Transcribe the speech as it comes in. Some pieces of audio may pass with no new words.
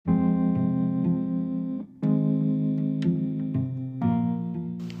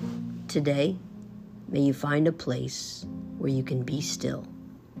Today, may you find a place where you can be still,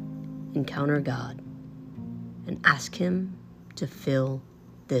 encounter God, and ask Him to fill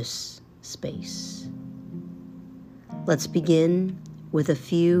this space. Let's begin with a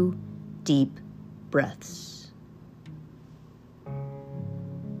few deep breaths.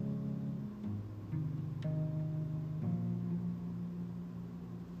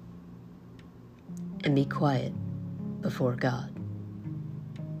 And be quiet before God.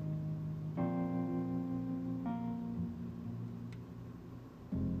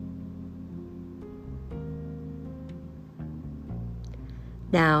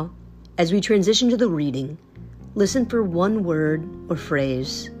 Now, as we transition to the reading, listen for one word or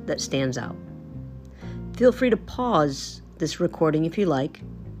phrase that stands out. Feel free to pause this recording if you like,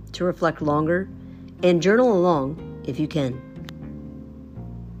 to reflect longer, and journal along if you can.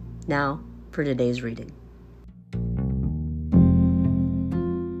 Now, for today's reading.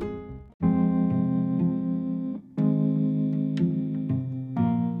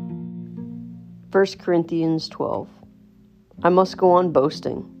 First Corinthians 12. I must go on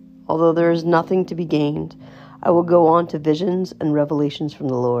boasting. Although there is nothing to be gained, I will go on to visions and revelations from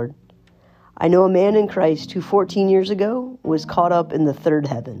the Lord. I know a man in Christ who 14 years ago was caught up in the third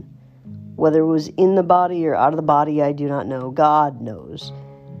heaven. Whether it was in the body or out of the body, I do not know. God knows.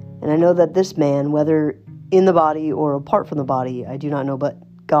 And I know that this man, whether in the body or apart from the body, I do not know, but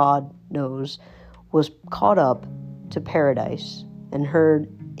God knows, was caught up to paradise and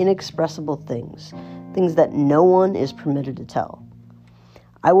heard inexpressible things that no one is permitted to tell.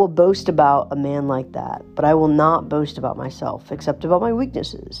 I will boast about a man like that, but I will not boast about myself, except about my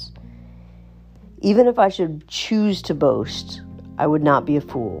weaknesses. Even if I should choose to boast, I would not be a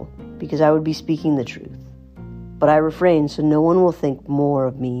fool, because I would be speaking the truth. But I refrain so no one will think more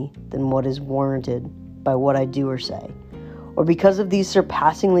of me than what is warranted by what I do or say, or because of these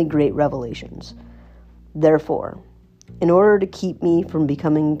surpassingly great revelations. Therefore, in order to keep me from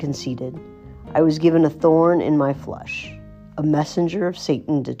becoming conceited, I was given a thorn in my flesh, a messenger of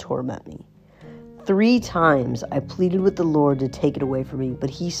Satan to torment me. 3 times I pleaded with the Lord to take it away from me, but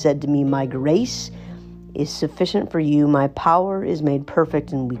He said to me, "My grace is sufficient for you. My power is made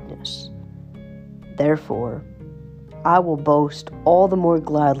perfect in weakness." Therefore, I will boast all the more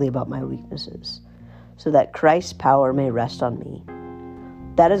gladly about my weaknesses, so that Christ's power may rest on me.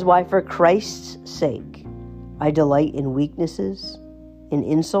 That is why, for Christ's sake, I delight in weaknesses, in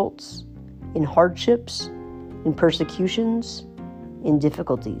insults, in hardships, in persecutions, in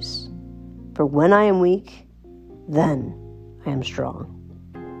difficulties. For when I am weak, then I am strong.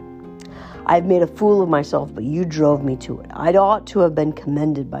 I have made a fool of myself, but you drove me to it. I ought to have been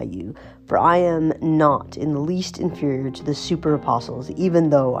commended by you, for I am not in the least inferior to the super apostles, even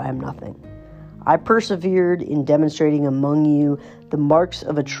though I am nothing. I persevered in demonstrating among you the marks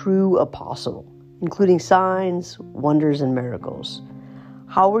of a true apostle, including signs, wonders, and miracles.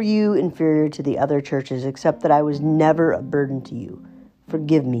 How were you inferior to the other churches, except that I was never a burden to you?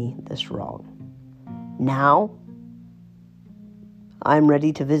 Forgive me this wrong. Now, I am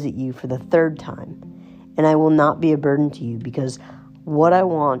ready to visit you for the 3rd time, and I will not be a burden to you, because what I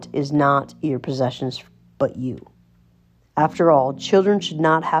want is not your possessions, but you. After all, children should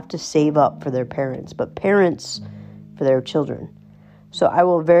not have to save up for their parents, but parents for their children. So I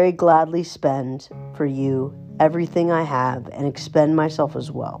will very gladly spend for you everything I have and expend myself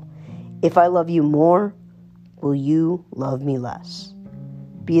as well. If I love you more, will you love me less?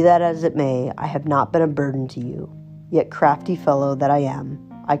 Be that as it may, I have not been a burden to you. Yet crafty fellow that I am,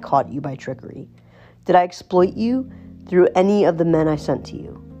 I caught you by trickery. Did I exploit you through any of the men I sent to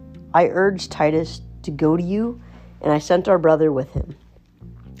you? I urged Titus to go to you, and I sent our brother with him.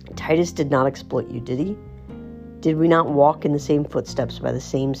 Titus did not exploit you, did he? Did we not walk in the same footsteps by the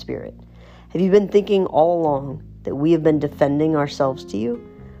same Spirit? Have you been thinking all along that we have been defending ourselves to you?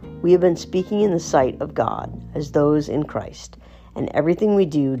 We have been speaking in the sight of God as those in Christ, and everything we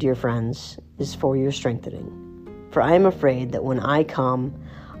do, dear friends, is for your strengthening. For I am afraid that when I come,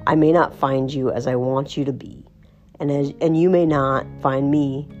 I may not find you as I want you to be, and you may not find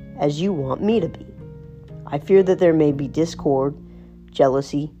me as you want me to be. I fear that there may be discord,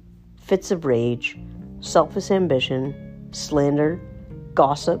 jealousy, fits of rage, selfish ambition, slander,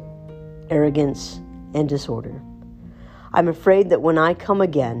 gossip, arrogance, and disorder. I'm afraid that when I come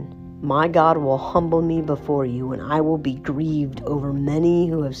again, my God will humble me before you, and I will be grieved over many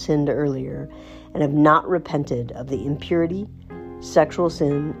who have sinned earlier and have not repented of the impurity, sexual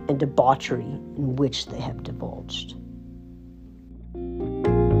sin, and debauchery in which they have divulged.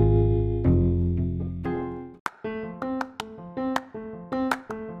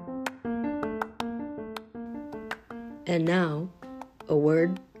 And now, a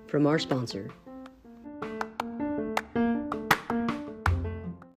word from our sponsor.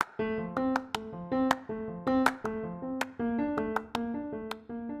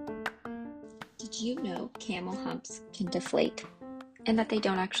 Did you know camel humps can deflate and that they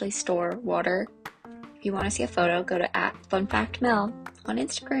don't actually store water? If you want to see a photo, go to @FunFactMel on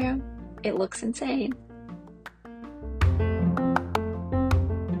Instagram. It looks insane.